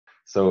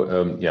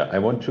Yeah, I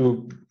want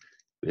to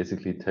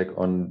basically take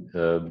on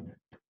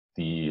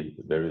the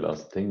very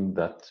last thing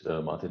that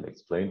Martin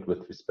explained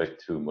with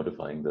respect to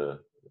modifying the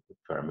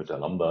parameter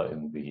lambda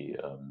in the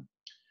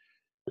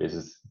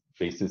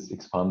basis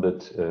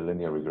expanded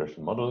linear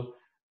regression model.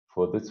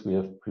 For this, we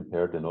have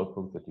prepared a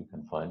notebook that you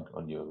can find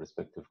on your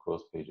respective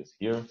course pages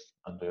here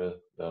under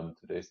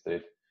today's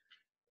date.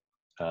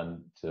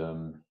 And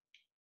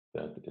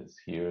that is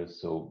here.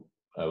 So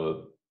I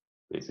will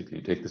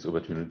basically take this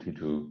opportunity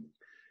to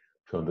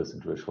turn this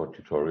into a short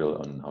tutorial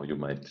on how you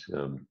might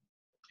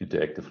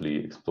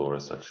interactively explore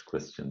such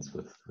questions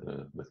with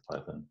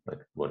Python, like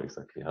what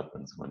exactly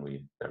happens when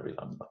we vary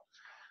lambda.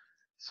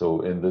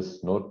 So in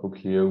this notebook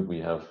here, we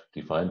have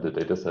defined the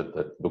dataset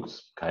that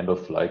looks kind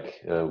of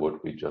like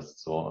what we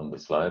just saw on the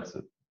slides.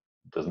 It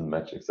doesn't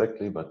match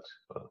exactly, but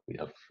we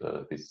have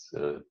these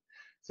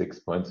 6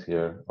 points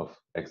here of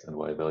x and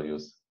y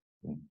values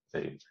in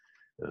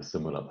a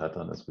similar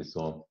pattern as we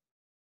saw.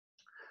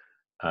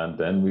 And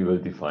then we will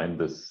define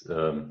this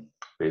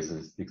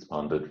basis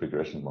expanded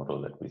regression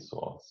model that we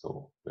saw.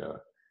 So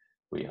where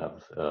we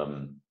have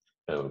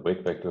a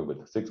weight vector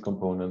with 6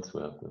 components,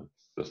 where the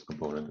first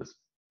component is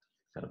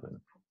kind of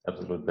an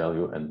absolute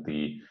value, and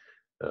the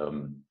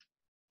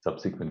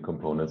subsequent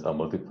components are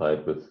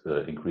multiplied with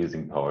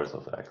increasing powers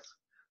of x.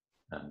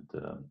 And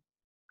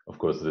of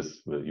course,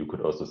 this you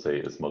could also say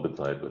is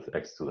multiplied with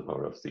x to the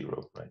power of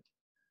 0, right?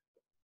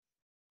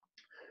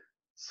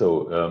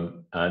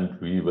 So, and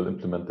we will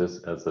implement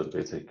this as a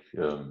basic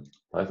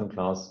Python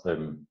class.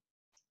 I'm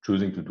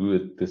choosing to do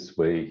it this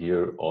way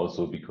here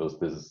also because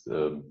this is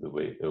the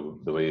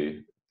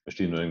way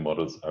machine learning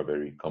models are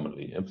very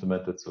commonly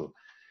implemented. So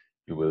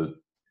you will,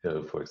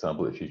 for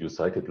example, if you use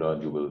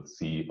scikit-learn, you will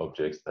see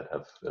objects that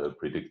have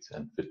predict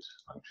and fit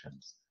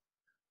functions.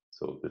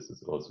 So this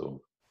is also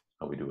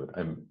how we do it.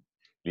 I'm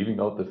leaving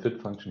out the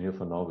fit function here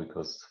for now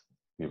because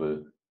we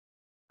will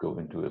go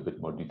into a bit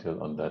more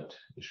detail on that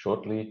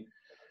shortly.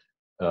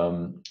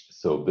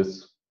 So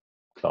this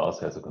class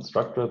has a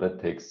constructor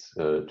that takes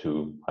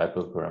 2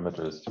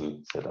 hyperparameters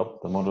to set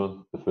up the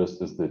model. The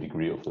first is the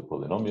degree of the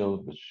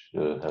polynomial, which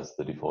has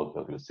the default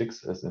value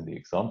 6 as in the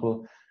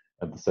example.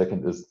 And the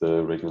second is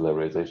the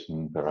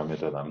regularization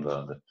parameter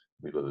lambda that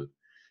we will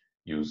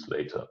use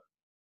later.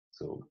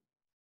 So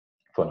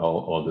for now,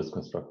 all this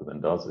constructor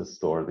then does is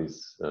store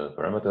these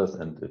parameters,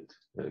 and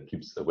it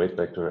keeps a weight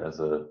vector as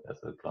a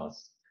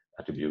class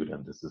attribute,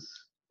 and this is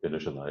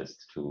initialized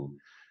to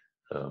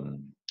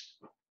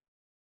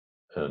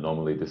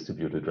normally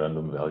distributed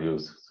random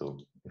values. So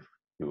if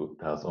you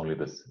pass only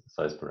this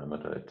size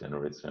parameter, it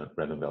generates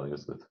random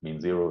values with mean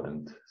 0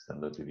 and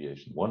standard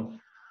deviation 1.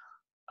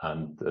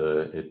 And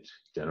it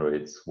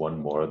generates 1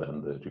 more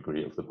than the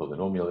degree of the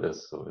polynomial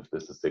is. So if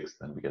this is 6,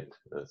 then we get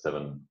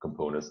 7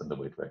 components in the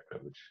weight vector,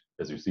 which,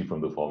 as you see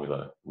from the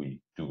formula, we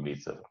do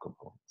need 7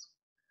 components.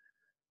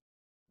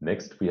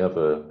 Next, we have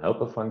a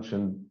helper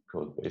function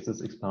called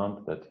basis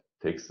expand that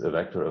takes a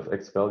vector of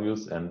x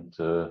values and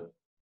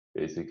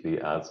basically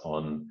adds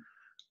on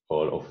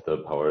all of the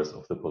powers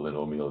of the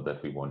polynomial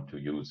that we want to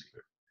use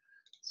here.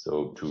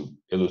 So to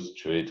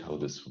illustrate how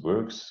this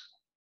works,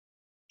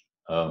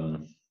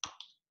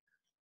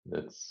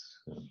 let's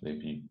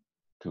maybe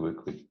do a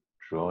quick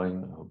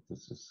drawing. I hope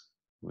this is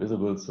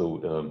visible.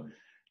 So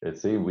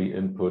let's say we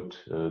input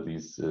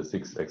these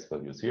 6 x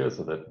values here.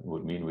 So that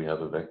would mean we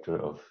have a vector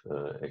of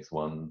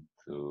x1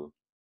 to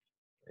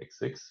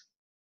x6.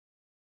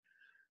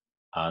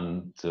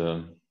 And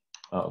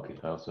okay,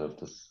 I also have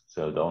this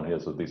cell down here.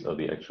 So these are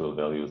the actual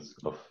values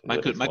of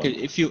Michael,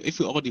 if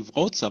you already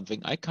wrote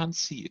something, I can't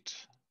see it.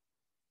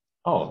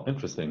 Oh,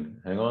 interesting.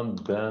 Hang on,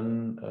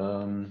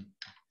 then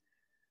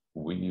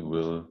we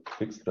will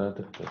fix that.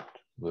 That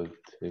will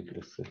take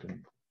a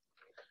second.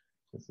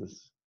 This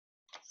is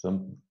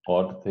some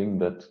odd thing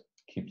that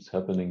keeps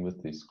happening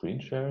with these screen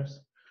shares,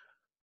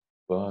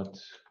 but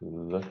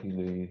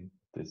luckily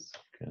this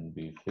can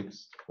be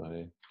fixed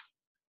by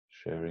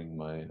sharing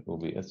my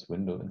OBS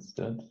window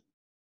instead.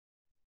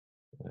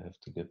 I have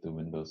to get the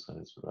window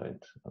size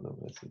right,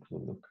 otherwise it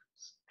will look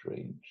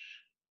strange.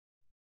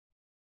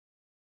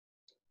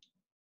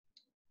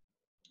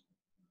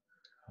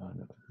 Oh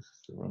no, this is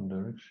the wrong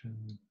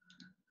direction.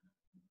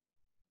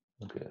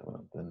 Okay,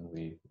 well, then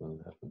we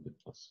will have a bit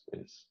more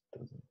space,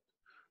 doesn't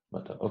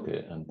matter.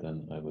 Okay, and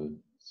then I will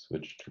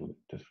switch to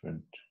a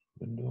different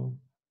window,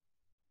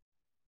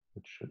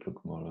 which should look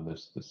more or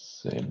less the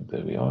same.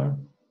 There we are.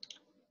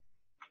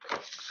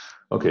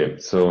 Okay,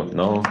 so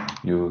now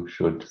you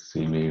should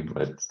see me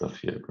write stuff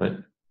here, right?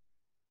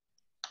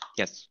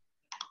 Yes.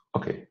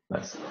 Okay,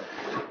 nice.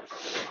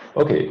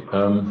 Okay,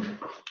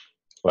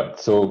 right.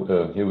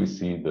 So here we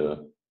see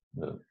the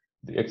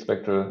x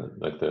vector,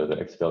 like the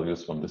x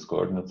values from this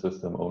coordinate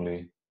system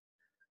only,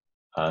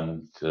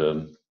 and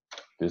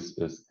this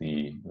is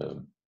the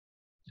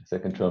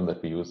second term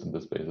that we use in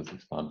this basis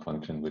expand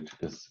function, which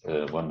is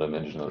a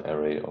one-dimensional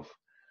array of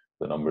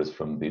the numbers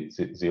from the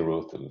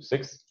 0 to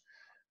 6.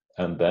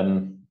 And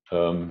then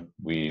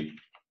we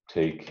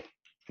take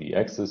the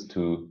axis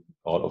to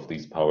all of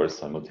these powers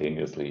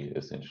simultaneously,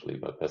 essentially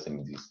by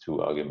passing these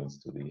two arguments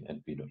to the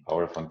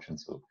NP.power function.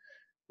 So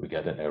we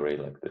get an array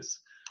like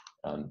this.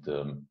 And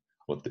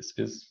what this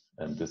is,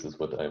 and this is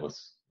what I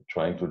was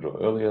trying to draw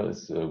earlier,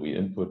 is we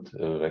input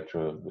a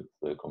vector with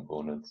the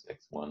components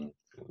x1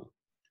 to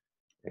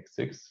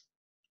x6.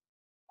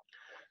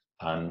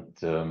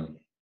 And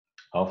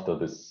after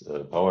this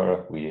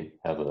power, we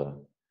have a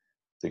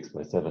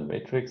 6x7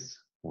 matrix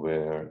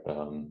where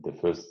the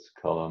first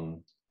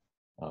column,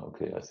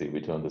 okay, I see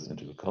we turn this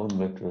into a column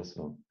vector,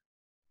 so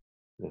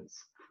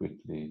let's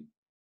quickly,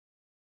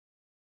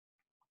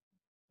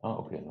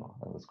 okay, no,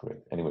 I was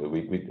correct. Anyway,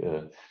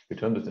 we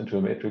turn this into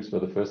a matrix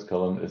where the first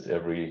column is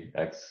every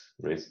x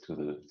raised to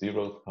the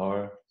 0th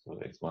power, so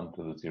x1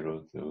 to the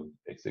 0 to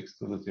x6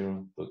 to the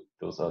 0. So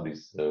those are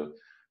these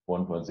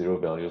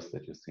 1.0 values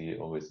that you see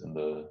always in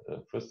the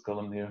first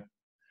column here.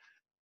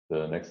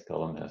 The next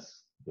column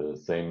has the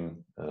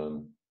same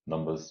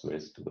numbers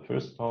raised to the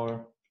first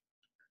power,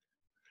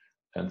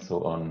 and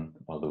so on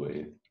all the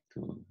way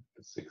to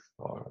the 6th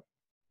power.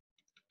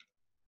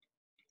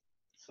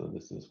 So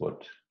this is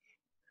what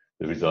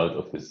the result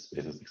of this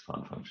basis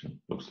expand function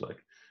looks like.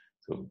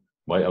 So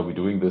why are we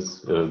doing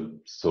this?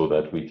 So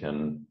that we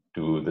can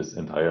do this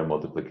entire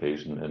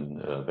multiplication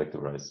in a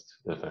vectorized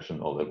fashion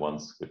all at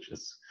once, which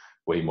is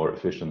way more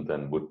efficient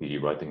than would be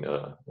writing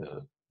a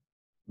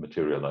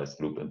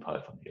materialized loop in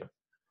Python here.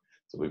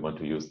 So we want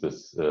to use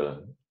this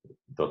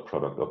dot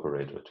product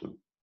operator to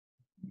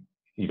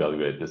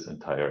evaluate this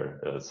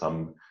entire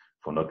sum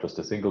for not just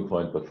a single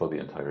point, but for the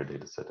entire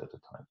data set at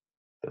a time.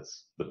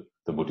 That's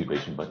the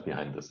motivation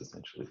behind this,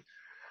 essentially.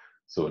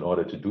 So in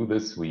order to do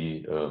this,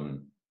 we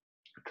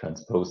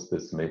transpose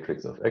this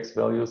matrix of x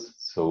values.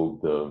 So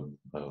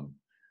the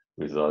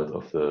result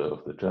of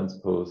the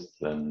transpose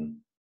then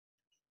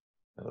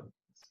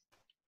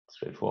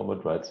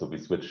straightforward, right? So we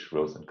switch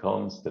rows and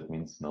columns. That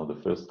means now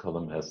the first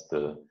column has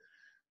the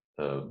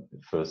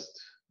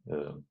first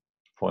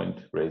point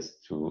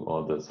raised to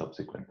all the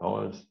subsequent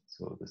powers.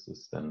 So this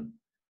is then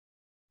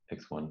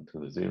x1 to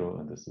the 0,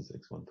 and this is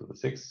x1 to the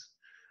 6.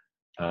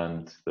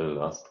 And the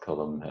last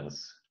column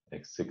has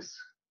x6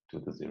 to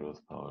the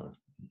 0th power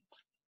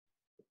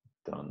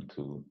down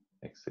to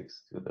x6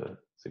 to the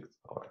 6th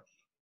power.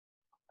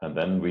 And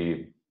then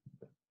we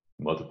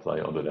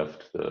multiply on the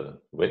left the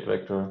weight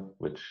vector,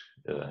 which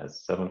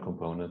has 7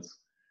 components.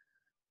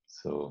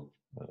 So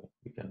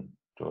we can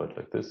draw it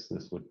like this.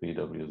 This would be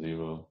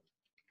W0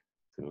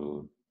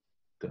 to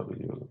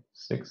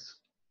W6.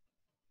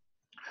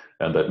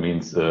 And that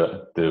means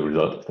the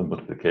result of the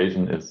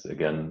multiplication is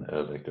again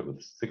a vector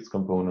with 6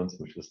 components,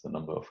 which is the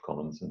number of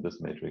columns in this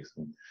matrix.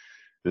 And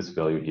this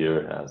value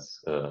here has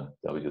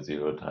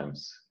W0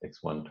 times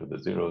x1 to the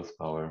 0th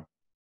power,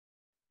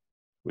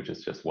 which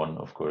is just 1,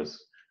 of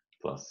course,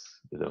 plus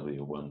the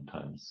W1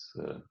 times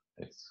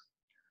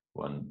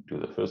x1 to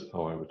the first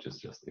power, which is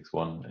just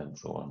x1, and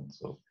so on.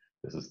 So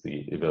this is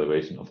the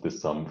evaluation of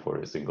this sum for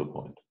a single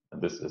point.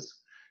 And this is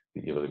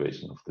the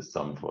evaluation of the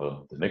sum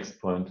for the next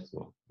point.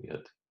 So we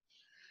had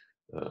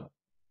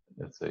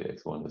let's say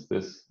x1 is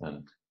this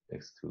and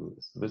x2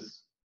 is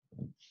this,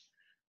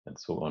 and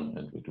so on.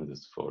 And we do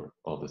this for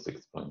all the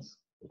 6 points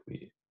that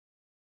we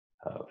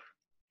have.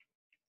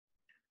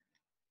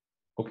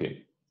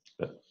 Okay,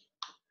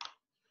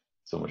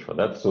 so much for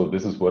that. So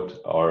this is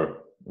what our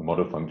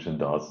model function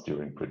does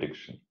during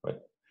prediction, right?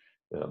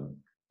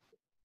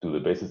 Do the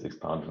basis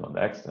expansion on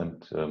x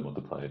and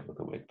multiply it with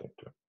a weight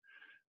vector.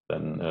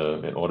 Then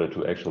in order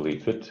to actually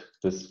fit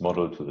this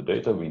model to the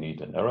data, we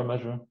need an error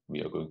measure.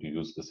 We are going to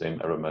use the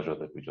same error measure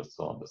that we just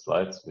saw on the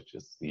slides, which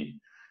is the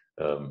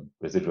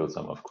residual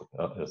sum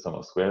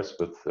of squares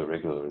with the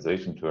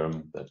regularization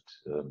term that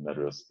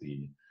measures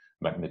the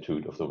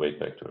magnitude of the weight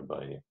vector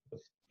by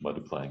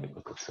multiplying it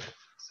with itself,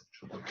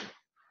 essentially.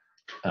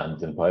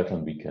 And in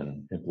Python, we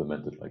can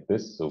implement it like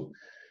this. So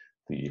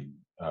the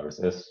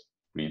RSS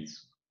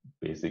reads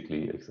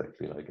basically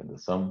exactly like in the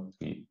sum.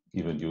 We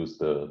even use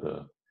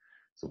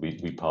so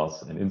we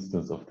pass an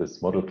instance of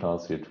this model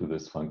class here to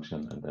this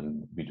function, and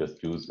then we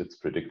just use its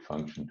predict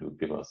function to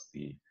give us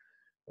the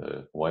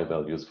y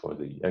values for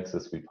the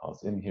x's we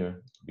pass in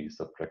here. We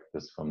subtract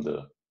this from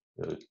the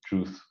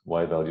truth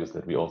y values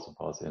that we also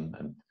pass in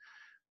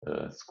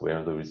and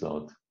square the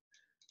result.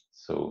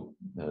 So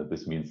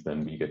this means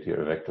then we get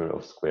here a vector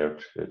of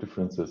squared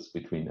differences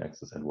between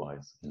x's and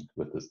y's. And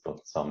with this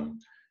dot sum,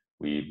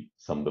 we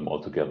sum them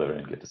all together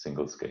and get a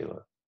single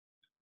scalar.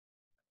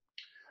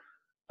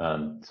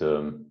 And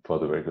for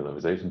the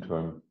regularization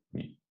term,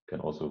 we can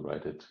also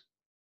write it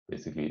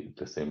basically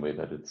the same way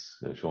that it's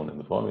shown in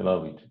the formula.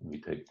 We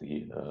take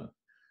the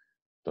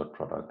dot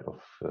product of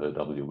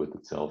w with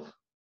itself,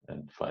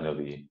 and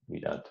finally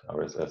we add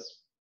RSS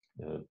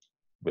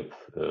with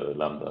the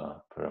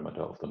lambda parameter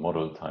of the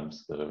model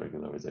times the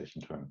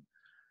regularization term.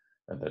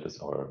 And that is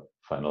our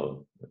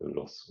final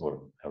loss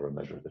or error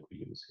measure that we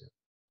use here.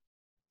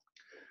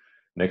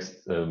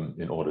 Next,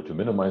 in order to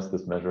minimize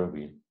this measure,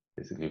 we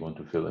basically want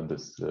to fill in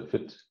this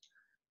fit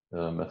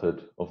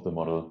method of the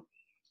model.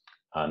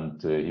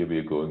 And here we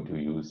are going to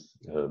use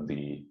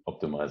the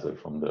optimizer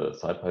from the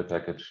SciPy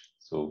package,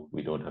 so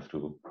we don't have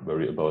to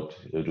worry about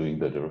doing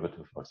the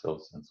derivative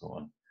ourselves and so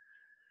on.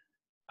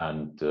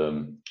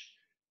 And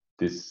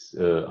this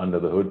under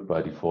the hood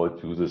by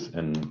default uses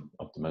an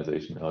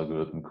optimization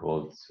algorithm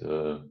called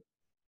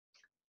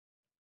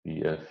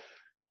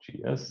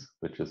BFGS,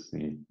 which is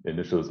the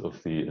initials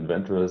of the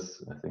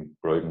inventors, I think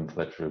Broyden,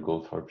 Fletcher,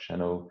 Goldfarb,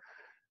 Shano,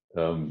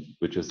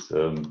 which is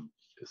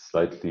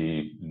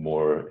slightly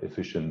more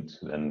efficient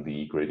than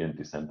the gradient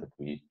descent that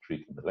we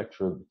treat in the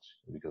lecture,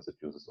 because it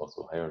uses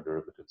also higher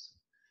derivatives.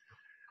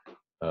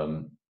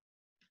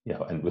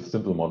 Yeah, and with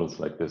simple models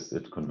like this,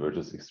 it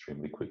converges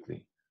extremely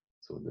quickly.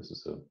 So this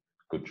is a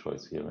good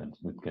choice here, and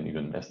we can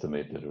even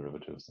estimate the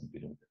derivatives, and we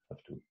don't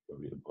have to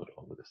worry about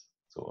all of this.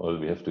 So all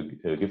we have to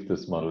give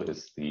this model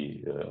is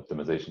the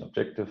optimization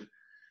objective,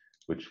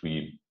 which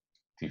we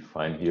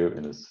define here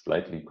in a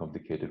slightly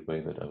complicated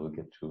way that I will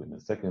get to in a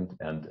second,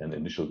 and an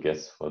initial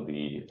guess for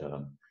the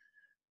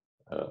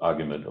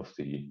argument of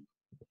the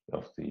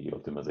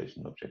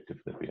optimization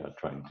objective that we are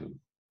trying to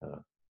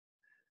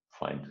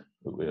find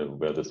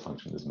where this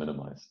function is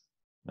minimized.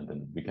 And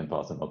then we can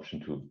pass an option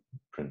to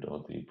print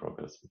out the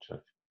progress, which I've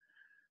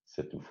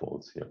set to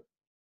false here.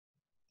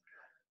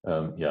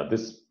 Yeah,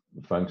 this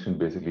function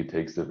basically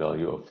takes the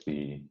value of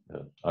the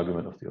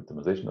argument of the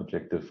optimization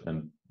objective,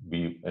 and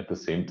we at the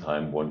same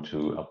time want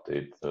to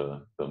update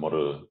the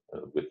model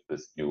with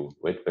this new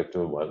weight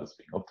vector while it's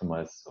being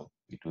optimized. So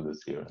we do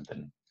this here, and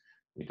then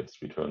we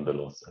just return the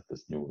loss at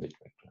this new weight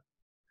vector.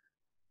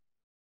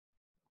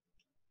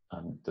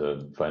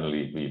 And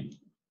finally, we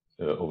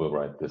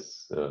override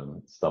this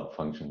stub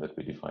function that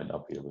we defined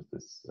up here with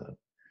this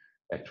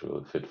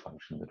actual fit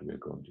function that we are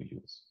going to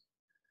use.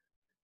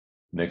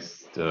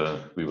 Next,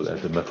 we will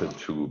add a method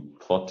to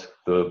plot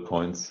the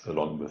points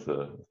along with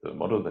the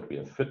model that we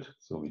have fit.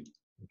 So we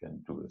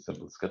can do a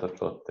simple scatter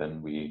plot.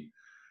 Then we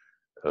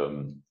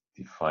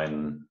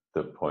define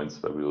the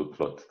points where we will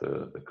plot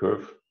the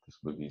curve. This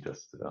will be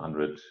just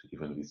 100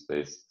 evenly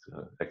spaced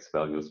x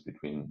values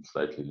between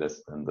slightly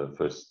less than the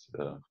first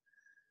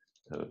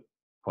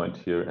point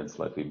here and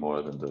slightly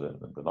more than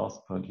the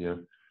last point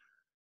here.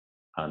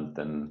 And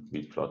then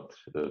we plot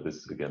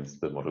this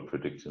against the model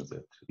predictions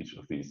at each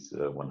of these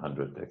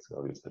 100 x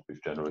values that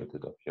we've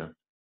generated up here.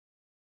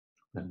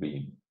 And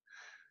we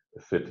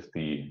fit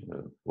the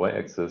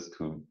y-axis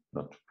to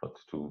not plot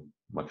too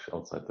much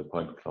outside the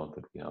point cloud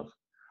that we have.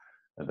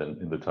 And then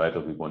in the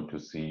title, we want to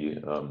see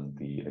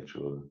the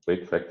actual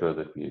weight factor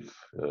that we've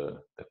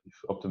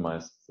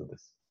optimized. So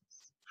this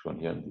is shown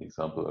here in the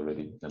example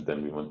already. And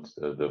then we want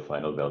the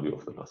final value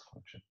of the loss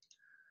function.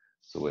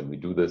 So when we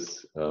do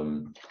this,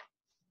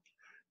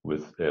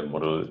 with a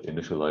model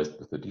initialized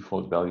with the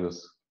default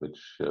values,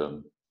 which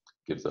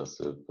gives us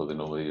a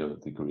polynomial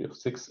degree of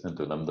 6 and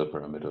a lambda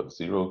parameter of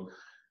 0,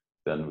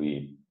 then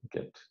we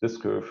get this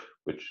curve,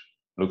 which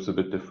looks a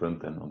bit different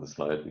than on the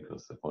slide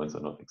because the points are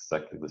not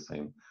exactly the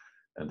same,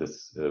 and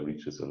this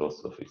reaches a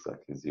loss of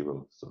exactly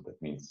 0. So that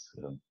means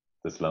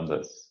this lambda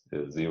is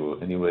 0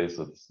 anyway,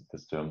 so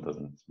this term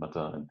doesn't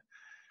matter. And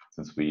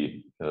since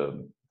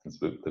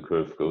the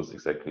curve goes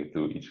exactly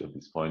through each of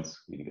these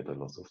points, we get a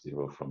loss of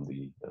 0 from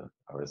the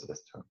RSS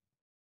term.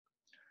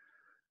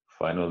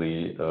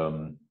 Finally,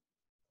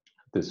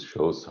 this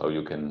shows how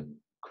you can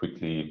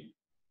quickly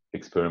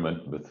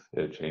experiment with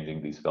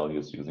changing these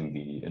values using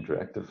the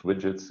interactive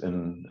widgets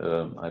in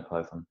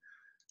IPython.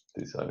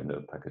 These are in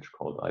a package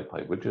called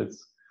IPyWidgets.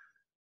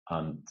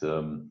 And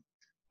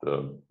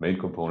the main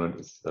component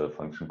is a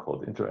function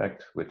called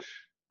interact, which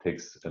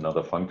takes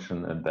another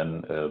function and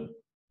then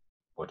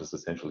what is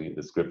essentially a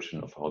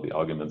description of how the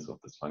arguments of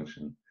this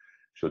function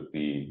should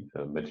be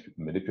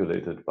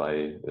manipulated by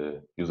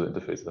user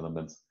interface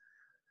elements.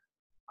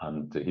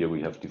 And here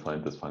we have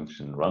defined this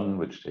function run,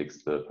 which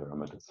takes the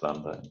parameters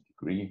lambda and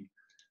degree,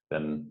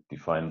 then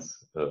defines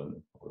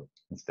or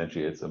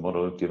instantiates a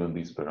model given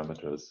these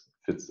parameters,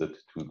 fits it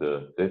to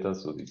the data.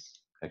 So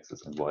these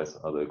x's and y's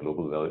are the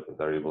global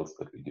variables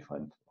that we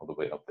defined all the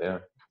way up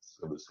there.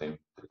 So the same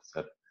data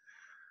set.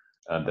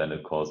 And then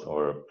it calls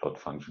our plot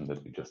function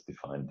that we just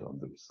defined on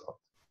the result.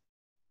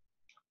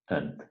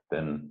 And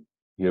then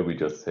here we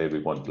just say we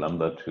want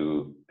lambda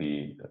to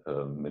be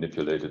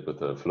manipulated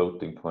with a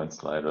floating point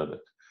slider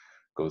that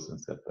goes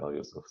and set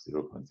values of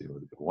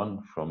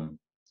 0.001 from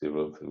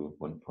 0 to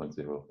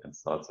 1.0 and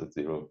starts at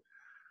 0.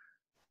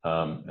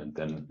 And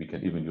then we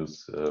can even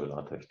use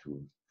LaTeX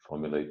to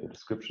formulate a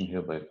description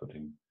here by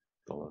putting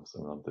dollars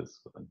around this.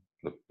 So then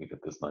look, we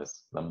get this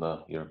nice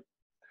lambda here.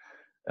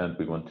 And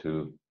we want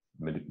to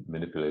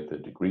manipulate the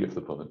degree of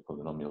the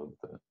polynomial with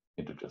the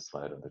integer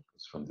slider that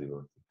goes from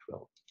 0 to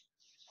 12.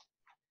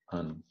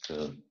 And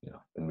yeah,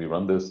 when we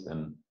run this,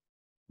 then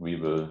we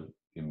will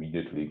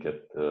immediately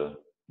get the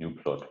new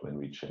plot when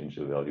we change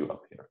the value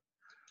up here.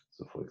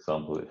 So for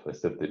example, if I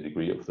set the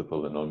degree of the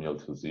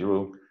polynomial to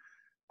 0,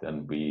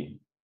 then we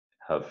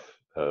have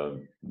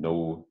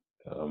no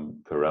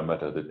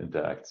parameter that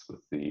interacts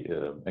with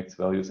the x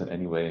values in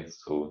any way.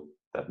 So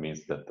that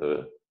means that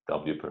the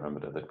W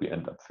parameter that we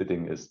end up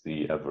fitting is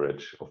the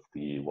average of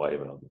the Y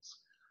values.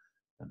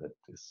 And that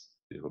is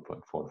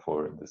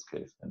 0.44 in this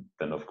case. And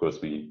then, of course,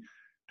 we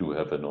do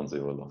have a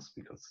non-zero loss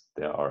because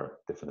there are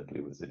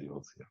definitely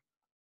residuals here.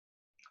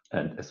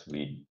 And as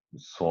we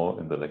saw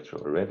in the lecture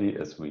already,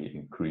 as we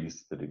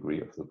increase the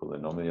degree of the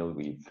polynomial,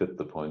 we fit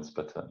the points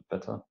better and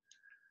better.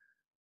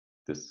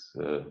 This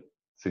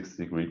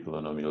 6-degree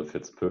polynomial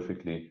fits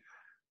perfectly,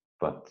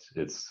 but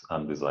it's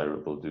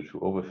undesirable due to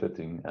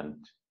overfitting. And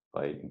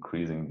by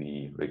increasing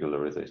the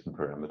regularization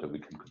parameter, we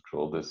can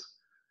control this.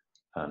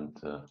 And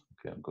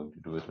okay, I'm going to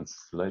do it in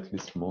slightly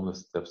smaller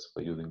steps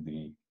by using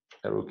the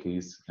arrow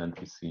keys. And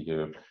we see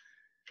here,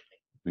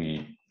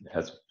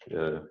 as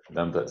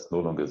lambda is no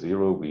longer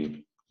 0,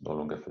 we no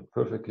longer fit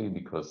perfectly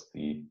because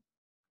the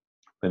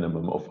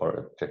minimum of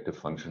our objective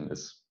function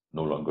is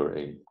no longer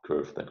a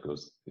curve that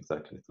goes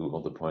exactly through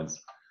all the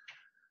points.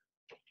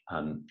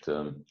 And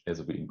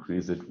as we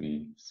increase it,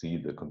 we see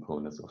the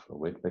components of a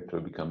weight vector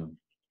become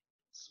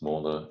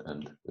smaller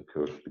and the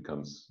curve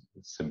becomes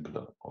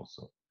simpler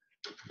also.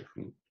 If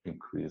we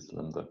increase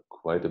lambda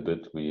quite a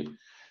bit, we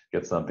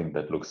get something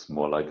that looks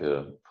more like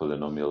a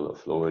polynomial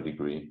of lower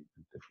degree.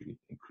 If we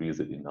increase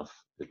it enough,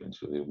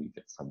 eventually we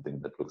get something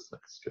that looks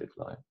like a straight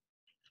line,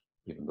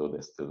 even though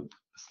there's still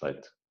a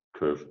slight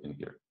curve in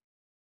here.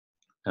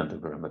 And the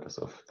parameters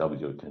of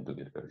W tend to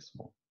get very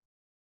small.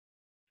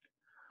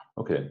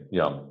 Okay,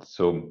 yeah,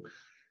 so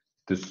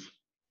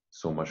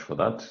so much for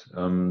that.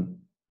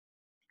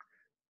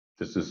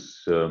 This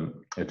is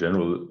a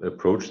general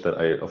approach that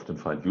I often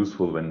find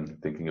useful when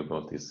thinking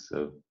about these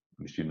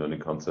machine learning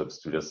concepts,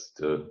 to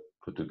just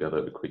put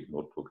together a quick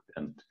notebook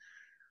and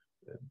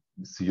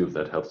see if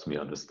that helps me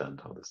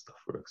understand how this stuff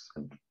works.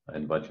 And I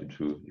invite you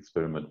to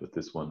experiment with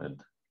this one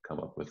and come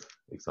up with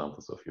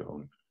examples of your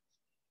own.